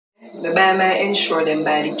I buy my Ensure them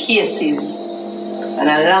by the cases. And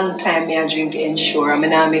a long time I drink Ensure. I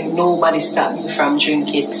mean, I make nobody stop me from drink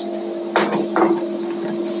it.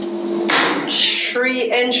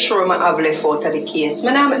 3 Ensure I have left out of the case.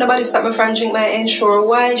 I make nobody stop me from drink my Ensure.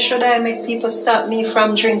 Why should I make people stop me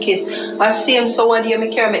from drink it? I see them so what do you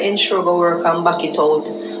make carry my Ensure go work and back it out.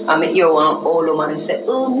 I make you one old man say,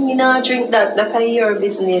 oh, me not drink that. That's your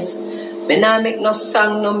business. Me not make no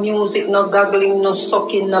song, no music, no goggling, no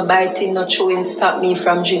sucking, no biting, no chewing stop me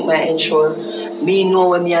from drink my Ensure. Me know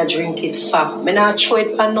when me a drink it fat. Me not chew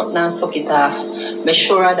it pan nothing and suck it off. Me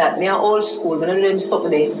sure of that. Me a old school. Me not do them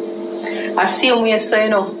something there. I see him way so you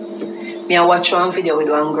know. Me a watch one video with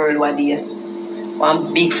one girl one day.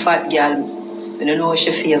 One big fat girl. Me don't know what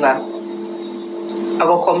she favor. I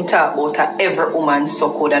go come talk about a every woman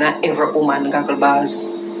suck good and a every woman goggle balls.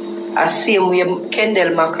 I see him way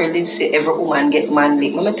Kendall Mackerel did say every woman get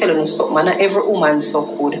manly. Let me tell you something, man, every woman suck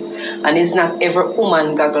good. And it's not every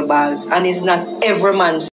woman goggle balls. And it's not every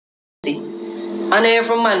man suck. And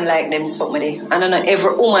every man like them somebody. And not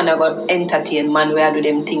every woman I got entertain man where do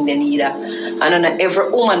them thing they need. And not every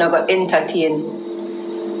woman I got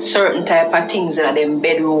entertain certain type of things in them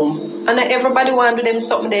bedroom. And not everybody want to do them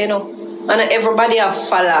something there, you know. And not everybody a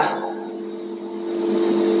follow.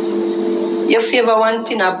 You favor one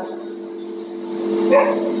thing up.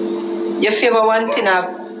 You favor one thing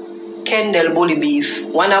a Kendall bully beef.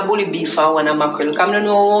 One a bully beef and one a mackerel. Come to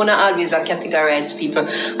know one always a categorize people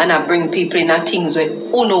and I bring people in a things where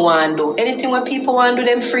uno want do. Anything what people want do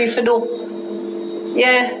them free for do.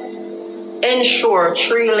 Yeah. Ensure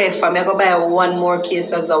 3 left. I'm go buy one more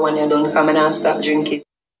case as the one you done come and stop drinking.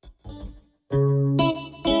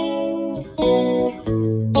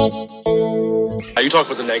 You talk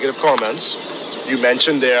about the negative comments. You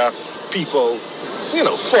mentioned there are people, you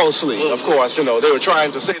know, falsely, of course, you know, they were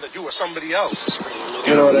trying to say that you were somebody else.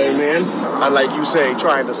 You know what I mean? And like you say,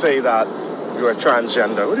 trying to say that you're a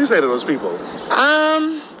transgender. What do you say to those people?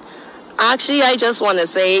 Actually, I just want to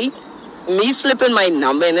say, me slipping my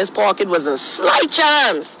number in his pocket was a slight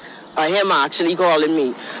chance of him actually calling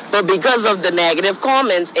me. But because of the negative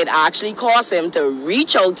comments, it actually caused him to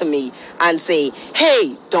reach out to me and say,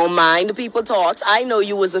 hey, don't mind the people talks. I know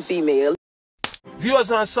you was a female. Viewers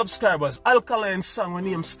and subscribers, Alkaline song when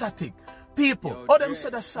name Static. People, all them say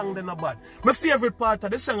that song they not bad. My favorite part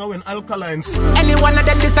of the song when Alkaline sing. Anyone of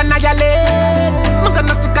them listen to your lane. I'm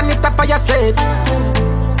gonna stick on it up for your straight.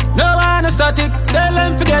 No one is static, tell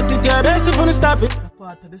them forget it, you're basic when you stop it. The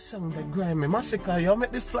part of the song that grind me, massacre, you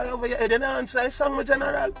make this fly over your head and answer a song, my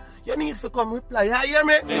general. You need to come reply, you hear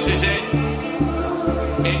me? This is it.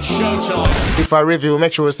 It's showtime. If I review,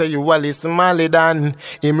 make sure say you Wallace Malidan.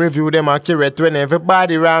 Him review them accurate when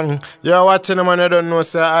everybody wrong. You're watching them and you don't know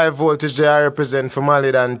say high voltage they represent for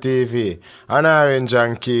Malidan TV. And Orange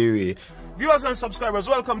and Kiwi. Viewers and subscribers,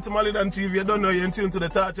 welcome to Malidan TV. You don't know you're in tune to the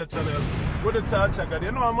Torture channel. With the Torture God.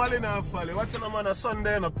 You know I'm Malidan and Folly. Watching them on a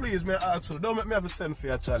Sunday, and please may I ask you, don't make me have a send for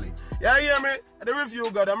your Charlie. You hear me? The review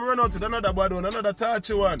God, I'm running out with another bad one, another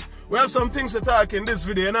Torture one. We have some things to talk in this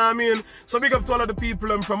video, you know what I mean? So big up to all of the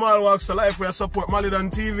people from all walks of life who support Malidan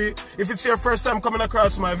TV. If it's your first time coming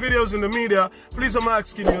across my videos in the media, please I'm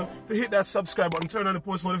asking you to hit that subscribe button, turn on the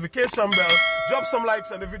post notification bell, drop some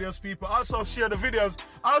likes on the videos, people. Also share the videos.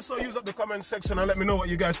 Also use up the comment section and let me know what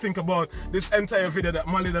you guys think about this entire video that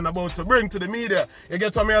Malidan about to bring to the media. You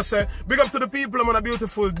get what I say? Big up to the people on a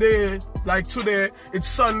beautiful day like today. It's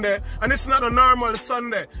Sunday and it's not a normal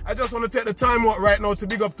Sunday. I just want to take the time out right now to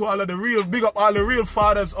big up to all of the real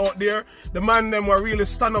fathers out there. The man them who really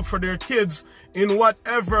stand up for their kids in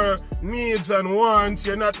whatever needs and wants.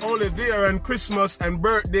 You're not only there on Christmas and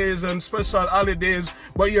birthdays and special holidays,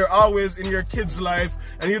 but you're always in your kids' life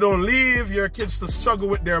and you don't leave your kids to struggle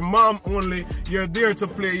with their mom only. You're there to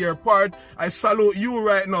play your part. I salute you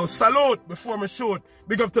right now. Salute before me shoot.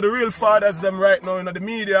 Big up to the real fathers them right now in the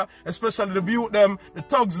media, especially the beaut them, the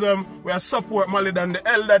thugs them, where I support Malidan, the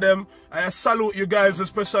elder them. I salute you guys,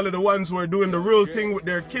 especially the ones who are doing the real thing with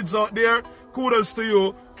their kids out there. Kudos to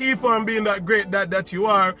you. Keep on being that great dad that you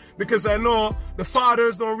are, because I know the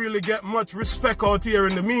fathers don't really get much respect out here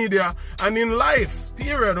in the media and in life,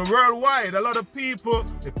 period, worldwide. A lot of people,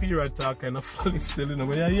 the period talk kind of funny still, you know,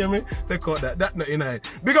 when you hear me, take out that not in it.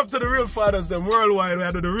 Big up to the real fathers them worldwide,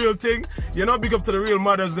 where do the real thing, you know, big up to the real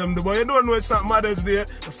mothers them, but you don't know it's not Mother's Day.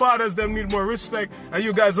 The fathers them need more respect, and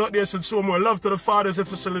you guys out there should show more love to the fathers,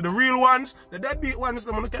 especially the real ones. The deadbeat ones,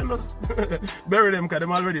 them kind of bury them because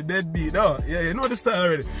them already deadbeat. Oh, yeah, you know the style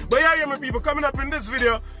already. But yeah, my people, coming up in this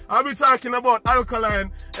video, I'll be talking about ALKALINE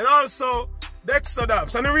and also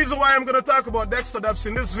DEXTADAPS. And the reason why I'm going to talk about DEXTADAPS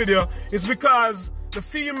in this video is because the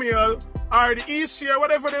female, or the Easier,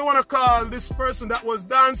 whatever they want to call this person that was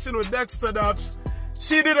dancing with DEXTADAPS,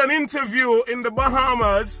 she did an interview in the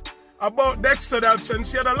Bahamas about DEXTADAPS, and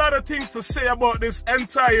she had a lot of things to say about this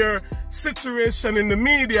entire situation in the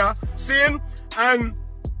media, seeing? And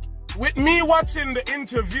with me watching the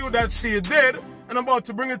interview that she did, and I'm about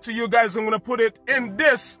to bring it to you guys, I'm going to put it in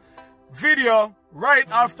this video right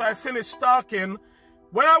after I finish talking.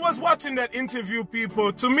 When I was watching that interview,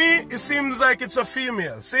 people, to me, it seems like it's a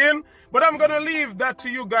female, seeing? But I'm going to leave that to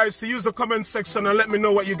you guys to use the comment section and let me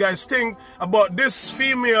know what you guys think about this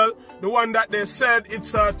female, the one that they said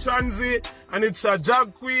it's a transy and it's a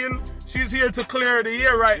drag queen. She's here to clear the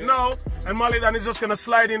air right now, and Malidan is just going to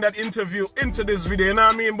slide in that interview into this video, you know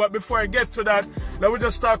what I mean? But before I get to that, let me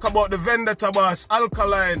just talk about the vendetta boss,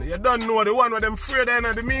 ALKALINE. You don't know, the one with them afraid in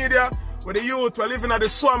the media, where the youth were living at the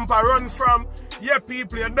swamp I run from. Yeah,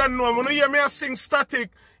 people, you don't know. When you hear me sing Static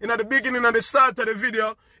in the beginning and the start of the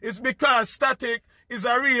video, it's because Static is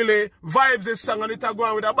a really vibes song, and it a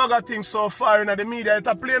going with a bag of things so far in the media. It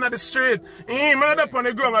a playing at the street. I'm not up on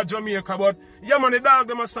the ground at Jamaica, but yeah, man, the dog,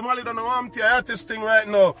 them a Somali don't know I'm to artist thing right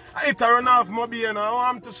now. I hit a run off Moby and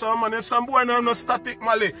I'm to some, and there's some boy now no Static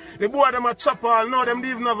Mali. The boy them a chop all now, them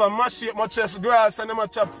even have a mash up my chest grass and them a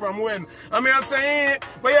chop from when. I mean, I say,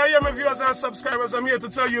 but yeah, my viewers and subscribers, I'm here to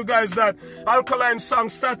tell you guys that ALKALINE song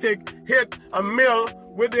Static hit a mill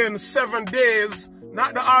within 7 days.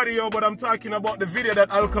 Not the audio, but I'm talking about the video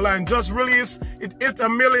that ALKALINE just released. It hit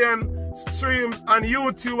 1 million streams on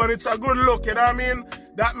YouTube, and it's a good look, you know what I mean?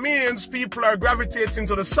 That means people are gravitating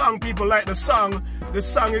to the song. People like the song. The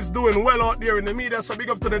song is doing well out there in the media, so big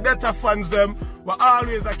up to the Dexta fans them. But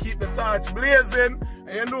always I keep the torch blazing.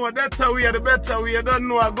 And you know, Dexta we are the better way. You don't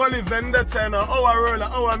know a gully vendetta in our world,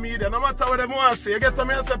 our media. No matter what they want to say, you get to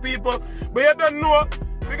me as a people. But you don't know.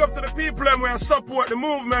 Big up to the people and we support the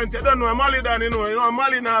movement. You don't know, I'm Malidan, you know, I'm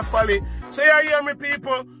Malina Fali. So you hear me,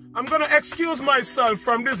 people? I'm going to excuse myself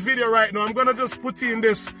from this video right now. I'm going to just put in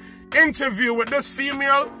this interview with this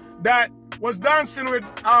female that was dancing with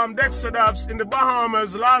DEXTADAPS in the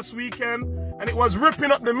Bahamas last weekend. And it was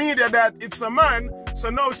ripping up the media that it's a man. So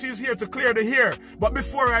now she's here to clear the hair. But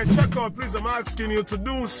before I check out, please, I'm asking you to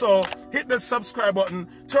do so. Hit the subscribe button,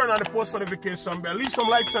 turn on the post notification bell, leave some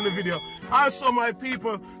likes on the video. Also, my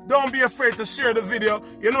people, don't be afraid to share the video.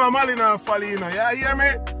 You know I'm Alina Falina. Yeah, hear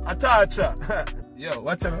me? Atacha. Yo,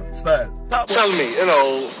 watch out, style. Tell me, you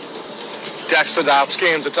know, DEXTADAPS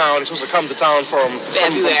came to town. He's supposed to come to town from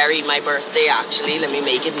February, my birthday, actually. Let me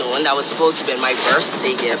make it known. That was supposed to be my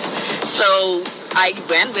birthday gift. So I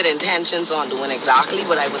went with intentions on doing exactly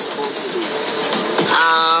what I was supposed to do.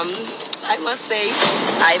 I must say,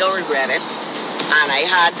 I don't regret it. And I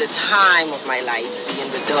had the time of my life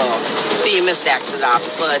being with the famous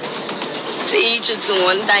DEXTADAPS. But to each its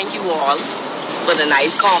own, thank you all for the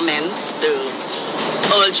nice comments, the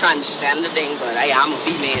whole transgender thing, but I am a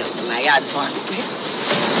female and I had fun.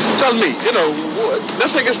 Tell me, you know,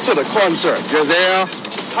 let's take us to the concert. You're there.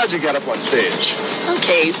 How'd you get up on stage?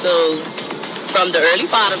 Okay, so from the early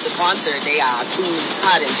part of the concert, they asked who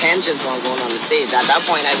had intentions on going on the stage. At that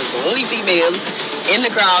point, I was the only female in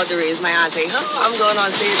the crowd to raise my hand and say, I'm going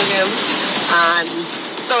on stage with him. And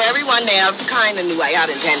so everyone there kind of knew I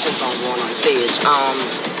had intentions on going on stage.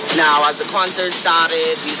 Now, as the concert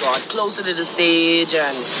started, we got closer to the stage,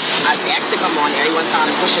 and as the exit come on, everyone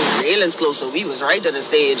started pushing the railings closer. We was right to the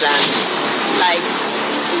stage, and like,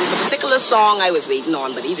 it was a particular song I was waiting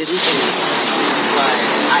on, but he didn't sing it. But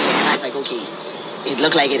I was like, okay, it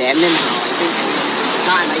looked like it ended now. I think it's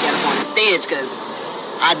time I get up on the stage, because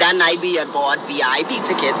at that night we had bought VIP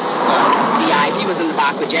tickets, but VIP was in the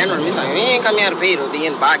back with General. We said, we ain't come here to pay to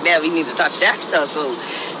be in the back there. We need to touch Dexta. So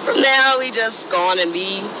from there, we just gone and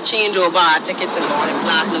we changed over our tickets and gone and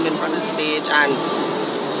platinum in front of the stage. And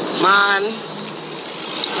man,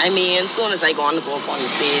 I mean, as soon as I go up on the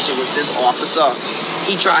stage, it was this officer.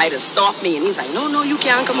 He tried to stop me and he's like, no, you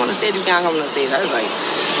can't come on the stage. You can't come on the stage. I was like,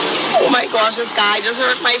 oh my gosh, this guy just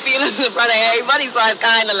hurt my feelings in front of everybody. So I was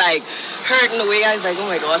kind of like hurting away. I was like, oh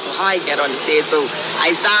my gosh, so how I get on the stage? So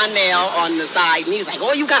I stand there on the side and he's like,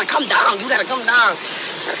 oh, you gotta come down. You gotta come down.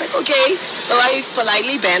 So I was like, okay. So I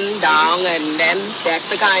politely bend down, and then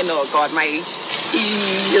Dexta kind of got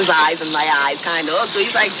his eyes and my eyes kind of. So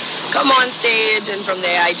he's like, come on stage. And from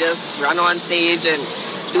there, I just run on stage and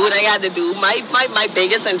do what I had to do. My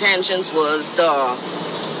biggest intentions was to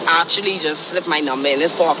actually just slip my number in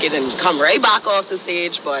his pocket and come right back off the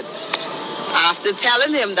stage. But after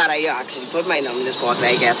telling him that I actually put my number in his pocket,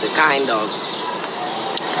 I guess it kind of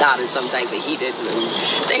started some type of heated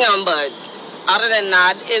thing on, but other than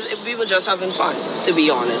that, we were just having fun, to be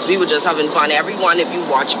honest. We were just having fun. Everyone, if you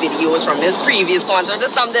watch videos from his previous concert,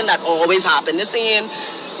 there's something that always happened. This ain't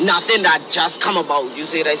nothing that just come about, you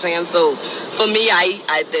see what I'm saying? So for me,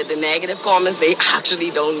 the negative comments, they actually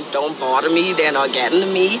don't bother me. They're not getting to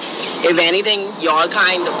me. If anything, y'all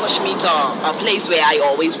kind of push me to a place where I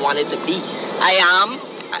always wanted to be.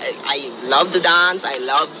 I love the dance. I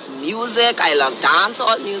love music. I love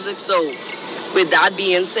dancehall music. So with that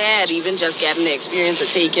being said, even just getting the experience of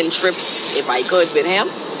taking trips, if I could, with him,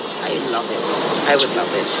 I love it. I would love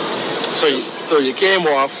it. So you came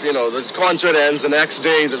off, you know, the concert ends, the next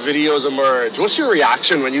day the videos emerge. What's your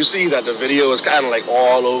reaction when you see that the video is kind of like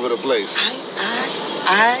all over the place?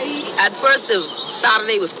 At first,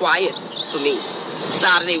 Saturday was quiet for me.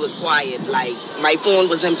 Saturday was quiet. Like, my phone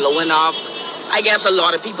wasn't blowing up. I guess a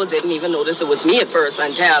lot of people didn't even notice it was me at first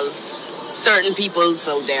until certain people,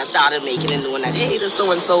 so they started making it known that, hey, this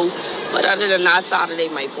so-and-so. But other than that, Saturday,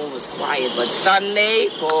 my phone was quiet. But Sunday,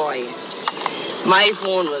 boy, my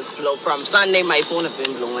phone was from Sunday, my phone had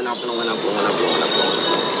been blowing up.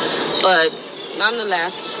 But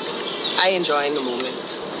nonetheless, I enjoy the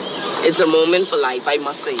moment. It's a moment for life, I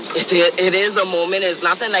must say. It is a moment. It's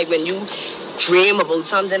nothing like when you dream about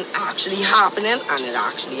something actually happening, and it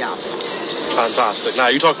actually happens. Fantastic. Now,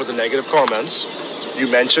 you talk about the negative comments. You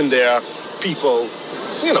mentioned there people,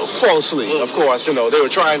 you know, falsely, of course, you know, they were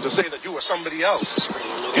trying to say that you were somebody else.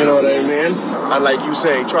 You know what I mean? And like you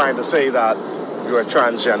say, trying to say that you're a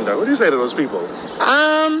transgender. What do you say to those people?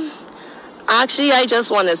 Actually, I just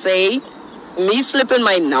want to say, me slipping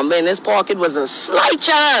my number in his pocket was a slight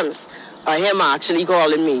chance of him actually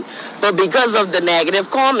calling me. But because of the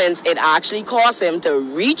negative comments, it actually caused him to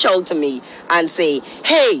reach out to me and say,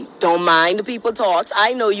 hey, don't mind the people talks.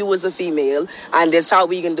 I know you was a female, and this how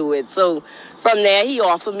we can do it. So from there, he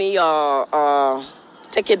offered me a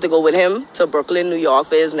ticket to go with him to Brooklyn, New York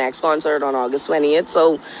for his next concert on August 20th.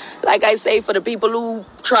 So, like I say, for the people who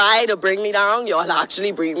try to bring me down, y'all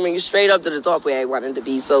actually bring me straight up to the top where I wanted to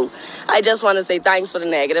be. So I just want to say thanks for the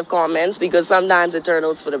negative comments, because sometimes it turns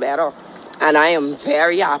out for the better. And I am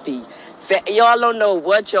very happy. Y'all don't know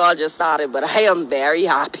what y'all just started, but I am very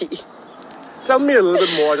happy. Tell me a little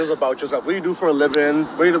bit more just about yourself. What do you do for a living?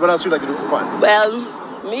 What else do you like to do for fun?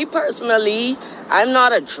 Well, me personally, I'm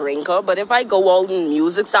not a drinker, but if I go out and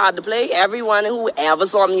music started to play, everyone who ever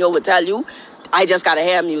saw me would tell you, I just gotta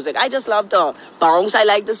hear music. I just love to bounce. I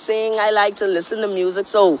like to sing. I like to listen to music.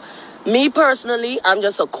 So me personally, I'm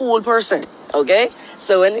just a cool person, okay?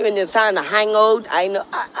 So when it's time to hang out, I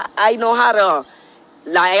know how to.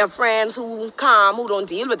 I have friends who don't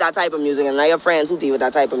deal with that type of music, and I have friends who deal with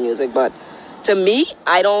that type of music. But to me,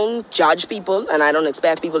 I don't judge people, and I don't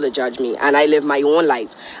expect people to judge me. And I live my own life.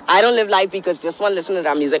 I don't live life because this one listen to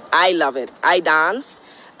that music. I love it. I dance.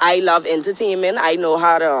 I love entertainment. I know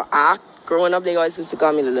how to act. Growing up, they always used to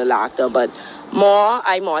call me the little actor, but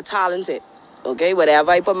I'm more talented. Okay, whatever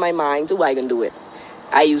I put my mind to, I can do it.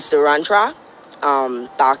 I used to run track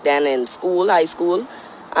back then in school, high school,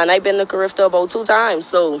 and I've been to Carifta about 2 times.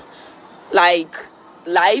 So, like,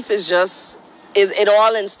 life is just, it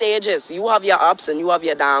all in stages. You have your ups and you have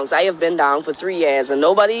your downs. I have been down for 3 years, and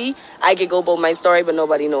I could go about my story, but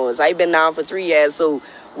nobody knows. I've been down for 3 years, so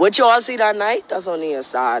what you all see that night, that's only a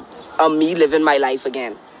start of me living my life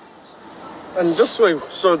again. And just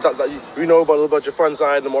so that we know about a little bit your fun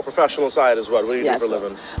side and the more professional side as well. What do you do for a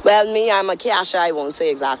living? Well, me, I'm a cashier. I won't say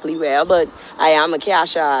exactly where, but I am a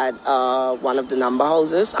cashier at one of the number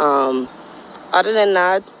houses. Other than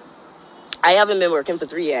that, I haven't been working for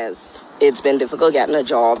 3 years. It's been difficult getting a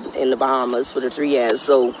job in the Bahamas for the 3 years.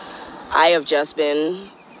 So I have just been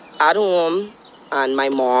at home, and my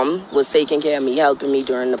mom was taking care of me, helping me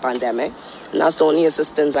during the pandemic. And that's the only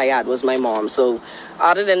assistance I had was my mom. So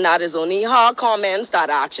other than that, it's only her comments that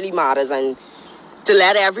actually matters. And to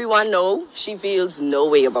let everyone know, she feels no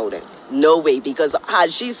way about it. No way. Because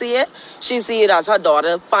as she see it as her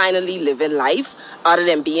daughter finally living life, other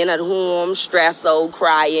than being at home, stressed out,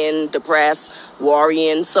 crying, depressed,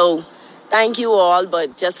 worrying. So thank you all.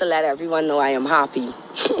 But just to let everyone know, I am happy.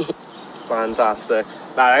 Fantastic.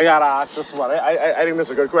 Now, I gotta ask this one. I think this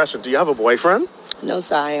is a good question. Do you have a boyfriend? No,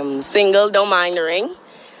 sir. I am single. Don't mind the ring.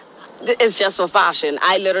 It's just for fashion.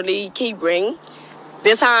 I literally keep ring.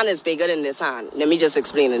 This hand is bigger than this hand. Let me just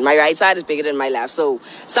explain it. My right side is bigger than my left. So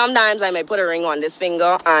sometimes I might put a ring on this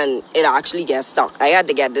finger and it actually gets stuck. I had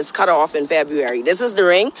to get this cut off in February. This is the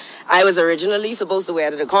ring I was originally supposed to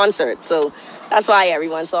wear to the concert. So that's why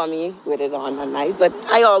everyone saw me with it on that night. But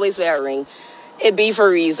I always wear a ring. It be for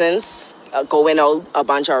reasons. Going out, a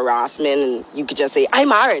bunch of harassment, and you could just say, I'm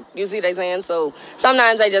married. You see what I'm saying? So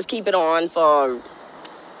sometimes I just keep it on for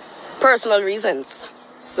personal reasons.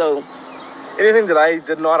 So, Anything that I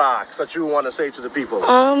did not ask that you want to say to the people?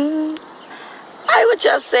 I would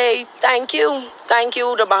just say thank you. Thank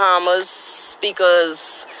you, the Bahamas,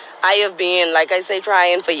 because I have been, like I say,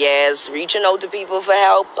 trying for years, reaching out to people for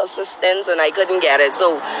help, assistance, and I couldn't get it.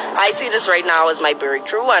 So I see this right now as my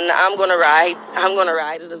breakthrough, and I'm gonna ride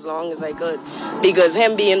it as long as I could, because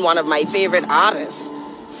him being one of my favorite artists.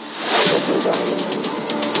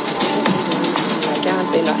 I can't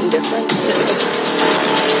say nothing different.